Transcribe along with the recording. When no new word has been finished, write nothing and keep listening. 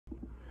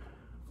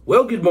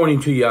Well, good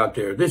morning to you out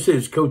there. This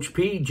is Coach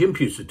P, Jim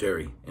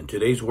Pusateri, and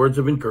today's words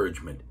of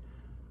encouragement.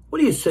 What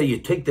do you say you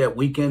take that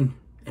weekend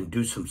and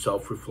do some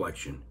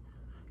self-reflection?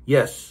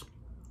 Yes,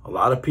 a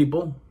lot of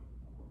people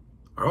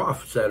are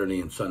off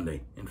Saturday and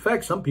Sunday. In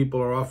fact, some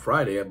people are off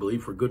Friday, I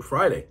believe, for Good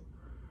Friday.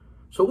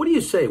 So what do you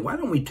say? Why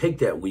don't we take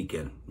that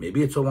weekend?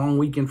 Maybe it's a long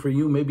weekend for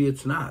you, maybe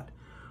it's not.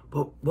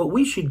 But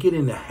we should get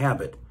in the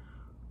habit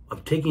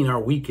of taking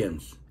our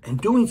weekends and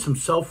doing some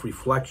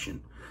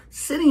self-reflection,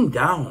 sitting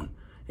down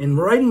and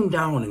writing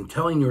down and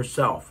telling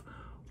yourself,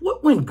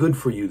 what went good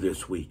for you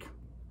this week?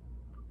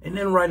 And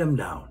then write them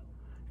down.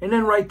 And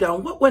then write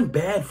down, what went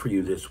bad for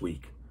you this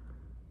week?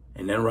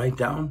 And then write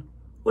down,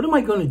 what am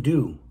I going to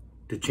do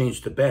to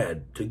change the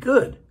bad to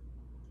good?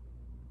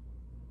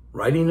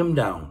 Writing them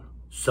down,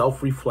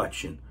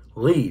 self-reflection,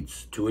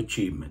 leads to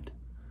achievement.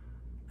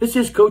 This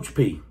is Coach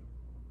P,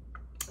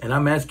 and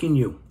I'm asking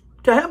you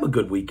to have a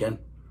good weekend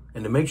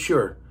and to make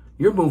sure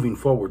you're moving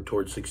forward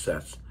towards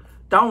success.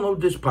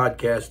 Download this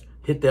podcast.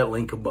 Hit that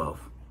link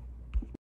above.